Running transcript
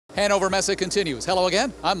Hannover Messe continues. Hello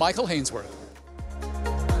again, I'm Michael Hainsworth.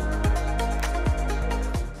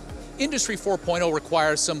 Industry 4.0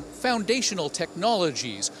 requires some foundational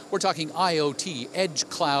technologies. We're talking IoT, edge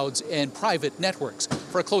clouds, and private networks.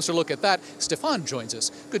 For a closer look at that, Stephane joins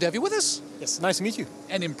us. Good to have you with us. Yes, nice to meet you.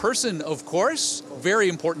 And in person, of course, very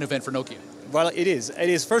important event for Nokia. Well, it is. It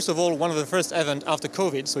is, first of all, one of the first events after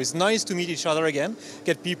COVID, so it's nice to meet each other again,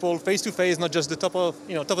 get people face to face, not just the top of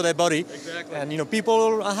their body. Exactly. And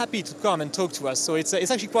people are happy to come and talk to us. So it's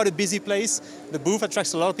actually quite a busy place. The booth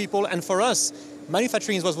attracts a lot of people, and for us,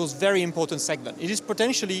 manufacturing was a very important segment. It is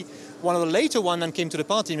potentially one of the later ones that came to the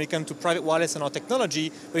party when it came to private wireless and our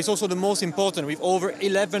technology, but it's also the most important. With over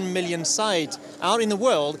 11 million sites out in the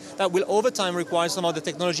world that will over time require some of the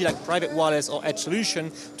technology like private wireless or edge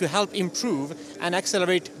solution to help improve and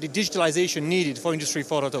accelerate the digitalization needed for Industry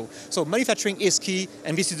 4.0. So manufacturing is key,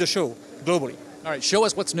 and this is the show globally. All right, show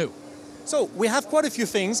us what's new. So we have quite a few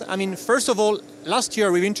things. I mean, first of all, last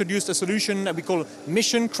year we've introduced a solution that we call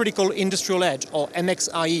Mission Critical Industrial Edge, or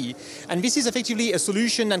MXIE. And this is effectively a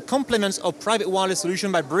solution that complements our private wireless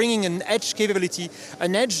solution by bringing an edge capability,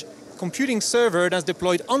 an edge computing server that's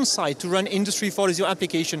deployed on-site to run Industry 4.0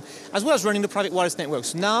 application, as well as running the private wireless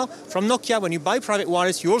networks. Now, from Nokia, when you buy private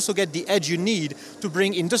wireless, you also get the edge you need to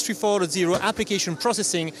bring Industry 4.0 application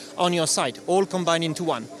processing on your site, all combined into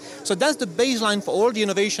one. So that's the baseline for all the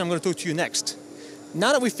innovation I'm going to talk to you next.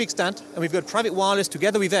 Now that we've fixed that, and we've got private wireless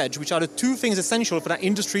together with edge, which are the two things essential for that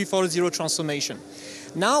Industry 4.0 transformation.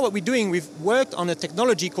 Now what we're doing, we've worked on a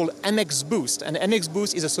technology called MX Boost, and MX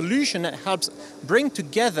Boost is a solution that helps bring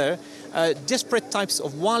together disparate types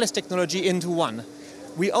of wireless technology into one.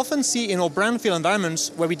 We often see in our brownfield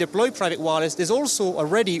environments where we deploy private wireless, there's also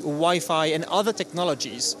already Wi-Fi and other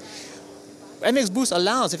technologies. MX Boost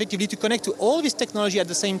allows effectively to connect to all this technology at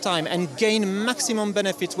the same time and gain maximum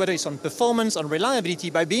benefits, whether it's on performance, on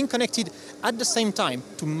reliability, by being connected at the same time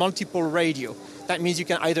to multiple radio. That means you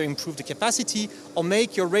can either improve the capacity or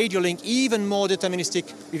make your radio link even more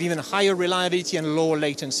deterministic with even higher reliability and lower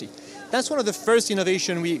latency. That's one of the first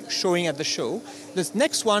innovations we're showing at the show. The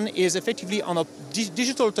next one is effectively on a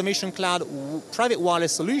digital automation cloud private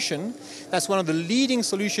wireless solution. That's one of the leading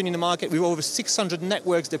solutions in the market with over 600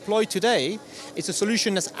 networks deployed today. It's a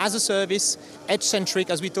solution that's as a service, edge-centric,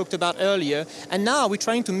 as we talked about earlier, and now we're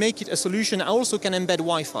trying to make it a solution that also can embed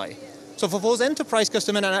Wi-Fi. So for those enterprise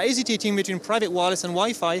customers that are hesitating between private wireless and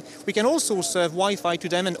Wi-Fi, we can also serve Wi-Fi to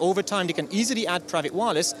them, and over time they can easily add private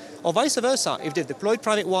wireless, or vice versa. If they've deployed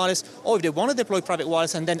private wireless, or if they want to deploy private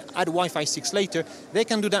wireless and then add Wi-Fi 6 later, they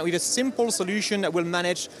can do that with a simple solution that will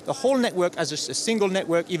manage the whole network as a single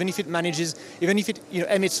network, even if it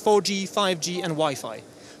emits 4G, 5G, and Wi-Fi.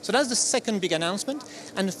 So that's the second big announcement.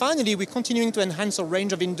 And finally, we're continuing to enhance a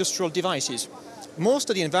range of industrial devices. Most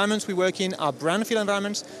of the environments we work in are brownfield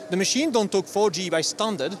environments. The machines don't talk 4G by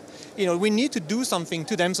standard. We need to do something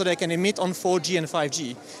to them so they can emit on 4G and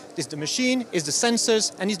 5G. It's the machine, it's the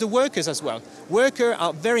sensors, and it's the workers as well. Workers are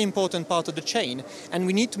a very important part of the chain, and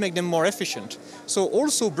we need to make them more efficient. So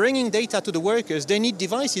also bringing data to the workers, they need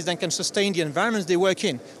devices that can sustain the environments they work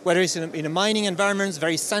in, whether it's in a mining environment,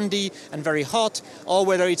 very sandy and very hot, or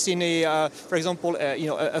whether it's in for example,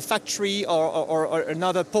 a factory or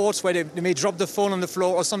another port where they may drop the phone on the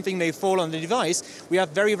floor or something may fall on the device. We have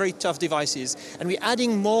very, very tough devices, and we're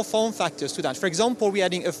adding more form factors to that. For example, we're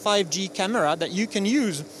adding a 5G camera that you can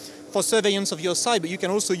use for surveillance of your site, but you can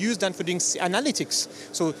also use that for doing analytics.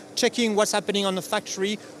 So checking what's happening on the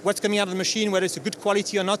factory, what's coming out of the machine, whether it's a good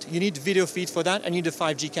quality or not, you need video feed for that, and you need a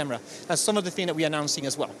 5G camera. That's some of the things that we're announcing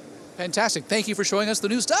as well. Fantastic. Thank you for showing us the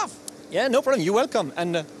new stuff. Yeah, no problem. You're welcome.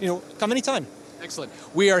 And come anytime. Excellent.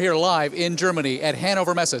 We are here live in Germany at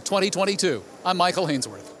Hannover Messe 2022. I'm Michael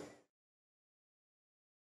Hainsworth.